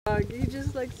He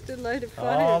just likes to light a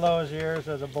fire. All those years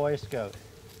as a Boy Scout.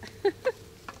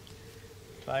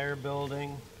 Fire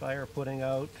building, fire putting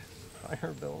out,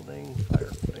 fire building, fire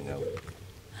putting out.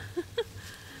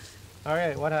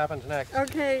 Alright, what happens next?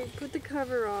 Okay, put the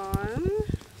cover on.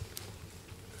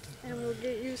 And we'll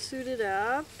get you suited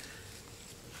up.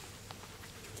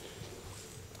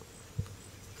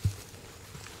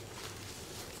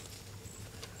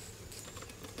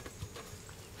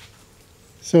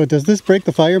 So does this break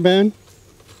the fire ban?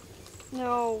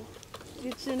 No,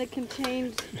 it's in a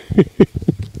contained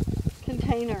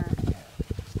container.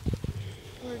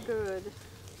 We're good.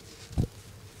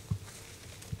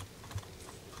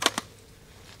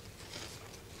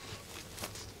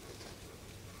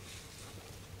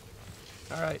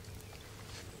 Alright.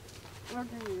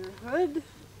 Okay, your hood.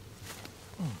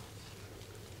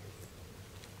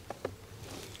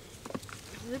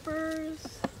 Zippers.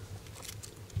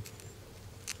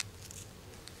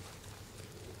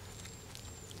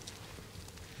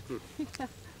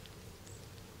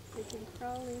 They can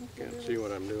crawl in. Can't see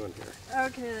what I'm doing here.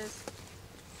 Okay.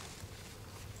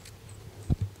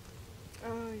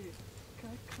 Oh, you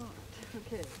got caught.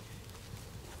 Okay.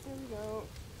 Here we go.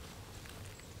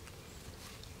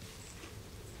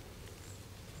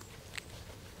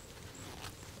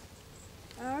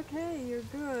 Okay, you're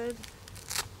good.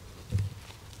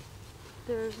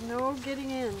 There's no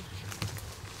getting in.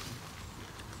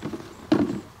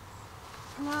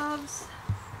 Gloves.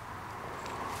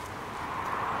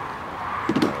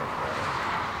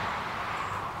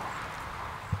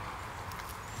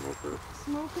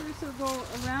 Smokers will go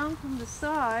around from the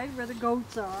side where the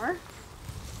goats are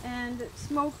and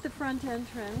smoke the front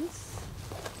entrance.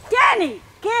 Danny,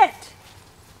 get!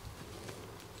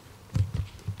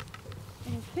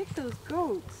 And kick those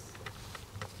goats.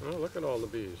 Oh, look at all the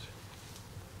bees.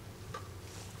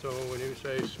 So when you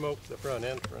say smoke the front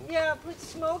entrance. Yeah, put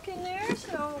smoke in there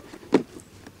so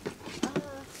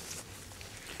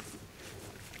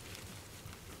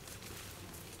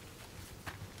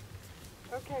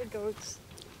okay, goats.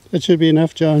 That should be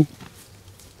enough, John.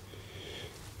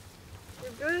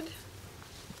 You're good? I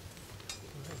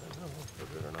don't know if we're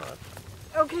good or not.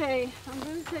 Okay, I'm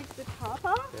going to take the top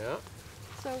off. Yeah.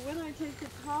 So when I take the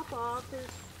top off, there's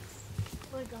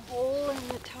like a hole in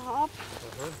the top.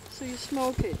 So you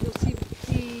smoke it. You'll see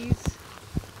bees.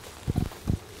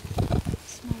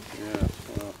 Smoke it. Yeah,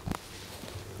 well,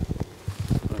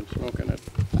 I'm smoking it.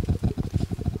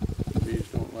 The bees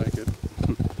don't like it.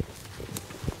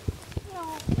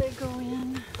 No, they go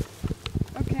in.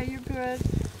 Okay, you're good.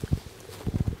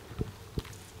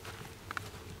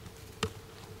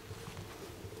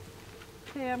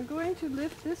 Okay, I'm going to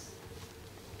lift this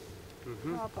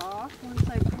top off once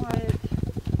I quiet.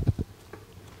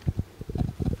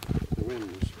 The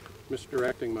wind's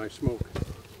misdirecting my smoke.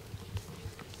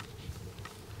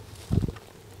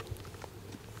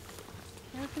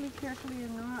 Carefully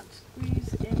and not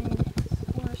squeeze any,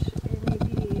 squish any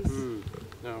bees.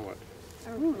 Now what?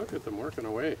 Okay. Ooh, look at them working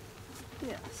away.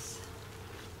 Yes.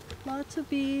 Lots of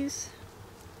bees.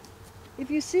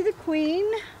 If you see the queen,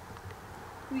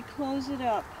 we close it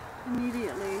up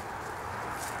immediately. You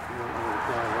don't want to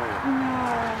fly away. No.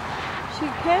 She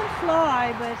can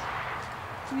fly, but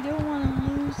we don't want to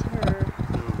lose her.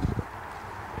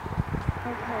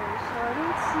 Okay, so I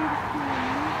don't see the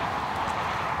queen.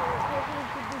 So let's hopefully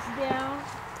put this down.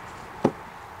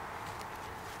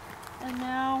 And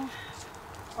now,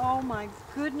 oh my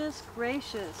goodness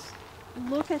gracious.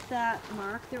 Look at that,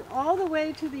 Mark. They're all the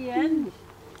way to the end.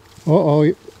 Uh-oh,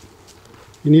 you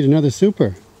need another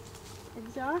super.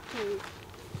 Exactly.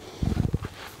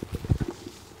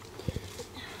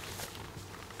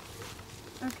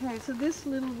 Okay, so this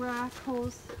little rack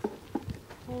holds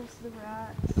the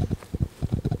rats.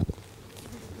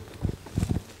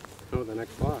 Oh, the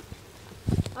next block.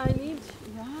 I need to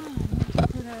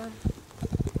put another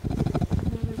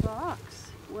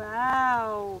box.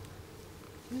 Wow.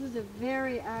 This is a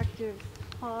very active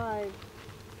hive.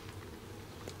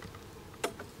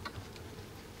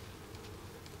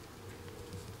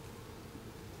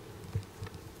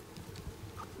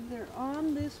 They're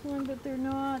on this one, but they're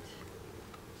not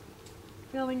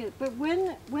filling it. But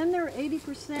when they're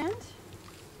 80%,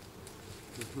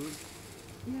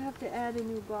 you have to add a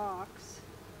new box.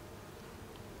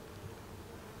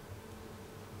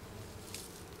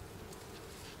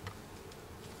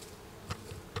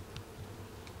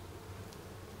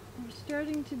 We're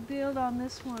starting to build on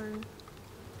this one.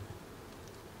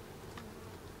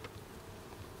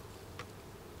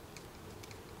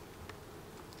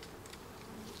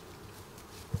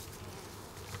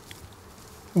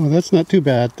 Oh, that's not too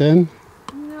bad then.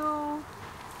 No.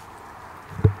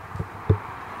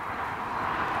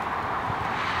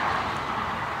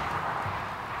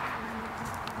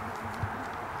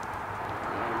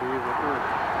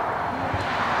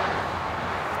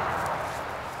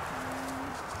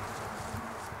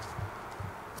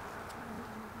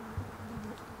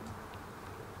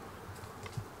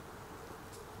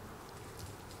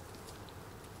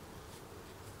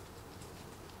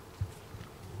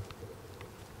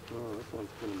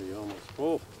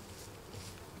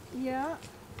 Yeah.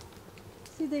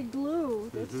 See, they glue.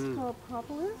 It's called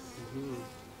propolis.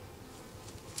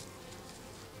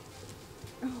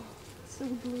 Oh, it's so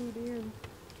glued in.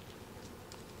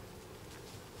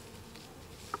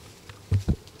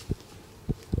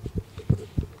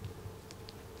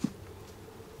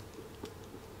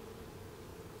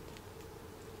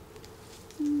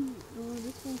 Oh,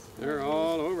 this one's They're heavy.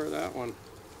 all over that one.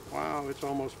 Wow, it's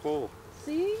almost full.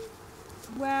 See?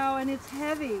 Wow, and it's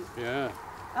heavy. Yeah.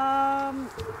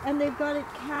 And they've got it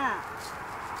capped.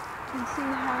 You can see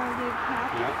how they've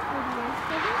capped it for the rest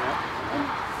of it. Yep. And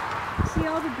see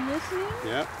all the glistening?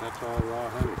 Yep, that's all raw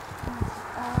honey. It's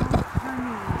all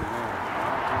honey. Yeah,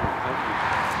 raw honey.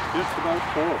 That's just about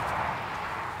full.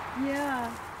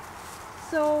 Yeah.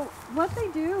 So what they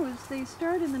do is they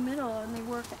start in the middle and they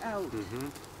work out.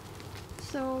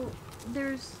 So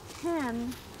there's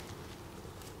 10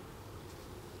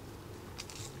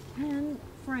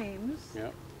 frames.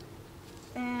 Yep.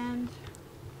 And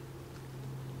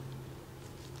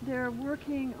they're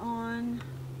working on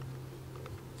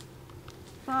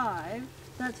 5.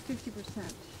 That's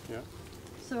 50%. Yep.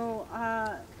 So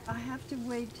I have to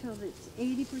wait till it's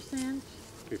 80%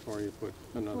 Before you put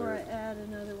before I another add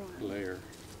another one. layer.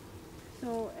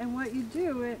 So, and what you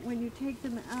do when you take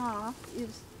them off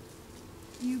is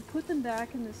you put them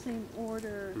back in the same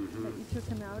order that you took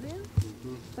them out in.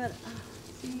 But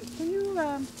see, can you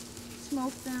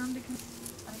smoke them, because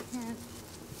I can't.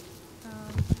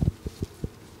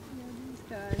 Yeah, these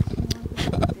guys, you want them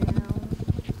to go down,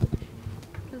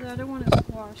 because I don't want to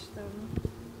squash them.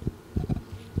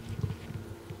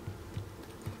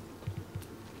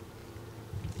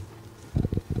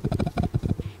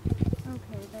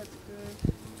 Okay, that's good.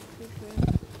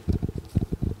 Good.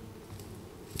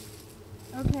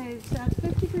 Okay, so that's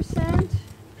 50%.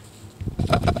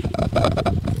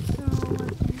 So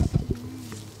what's today?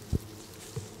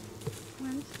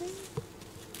 Wednesday?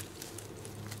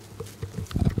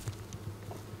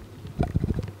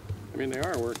 I mean, they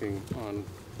are working on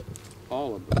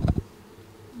all of them.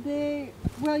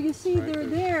 Well, you see, Right,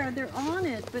 they're on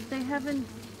it, but they haven't,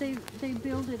 they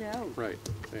build it out. Right.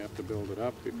 They have to build it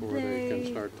up before they can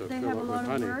start to They fill have it a with lot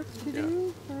honey. of work to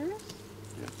do first.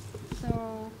 Yeah.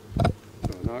 So,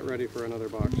 So not ready for another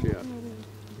box yet.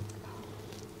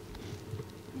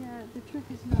 yeah, the trick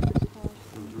is not to squash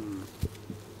them.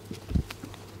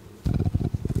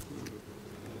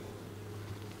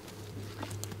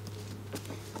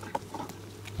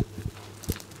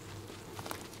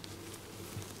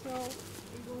 So,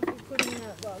 we won't be putting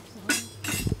that box on.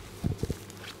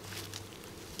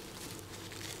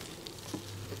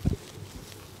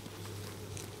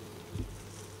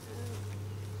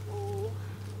 Oh,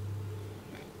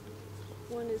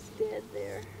 one is dead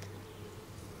there.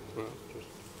 Well, just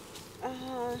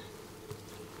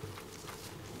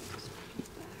Just put it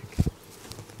back.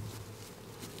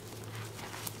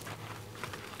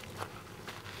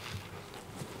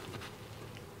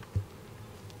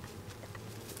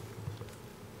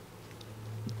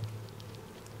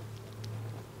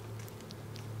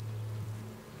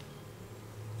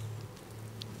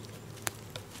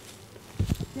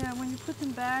 Yeah, when you put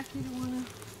them back, you don't want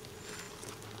to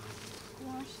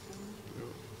squash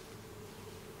them.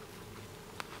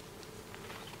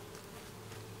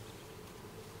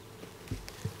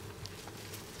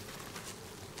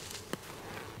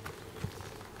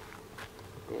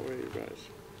 go away, you guys.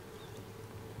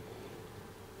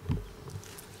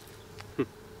 I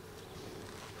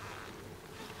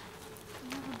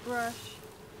have a brush.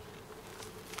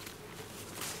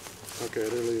 Okay,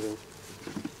 they're leaving.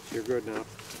 You're good now.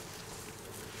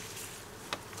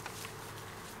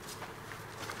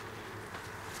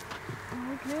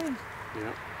 Okay.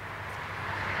 Yeah.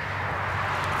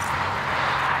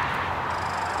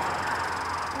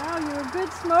 Wow, you're a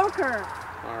good smoker.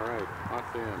 All right,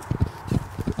 off the end.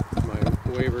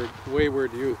 My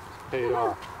wayward youth paid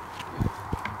off.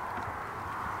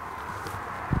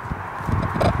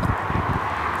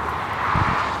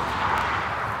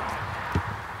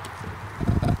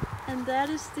 And that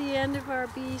is the end of our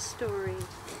bee story.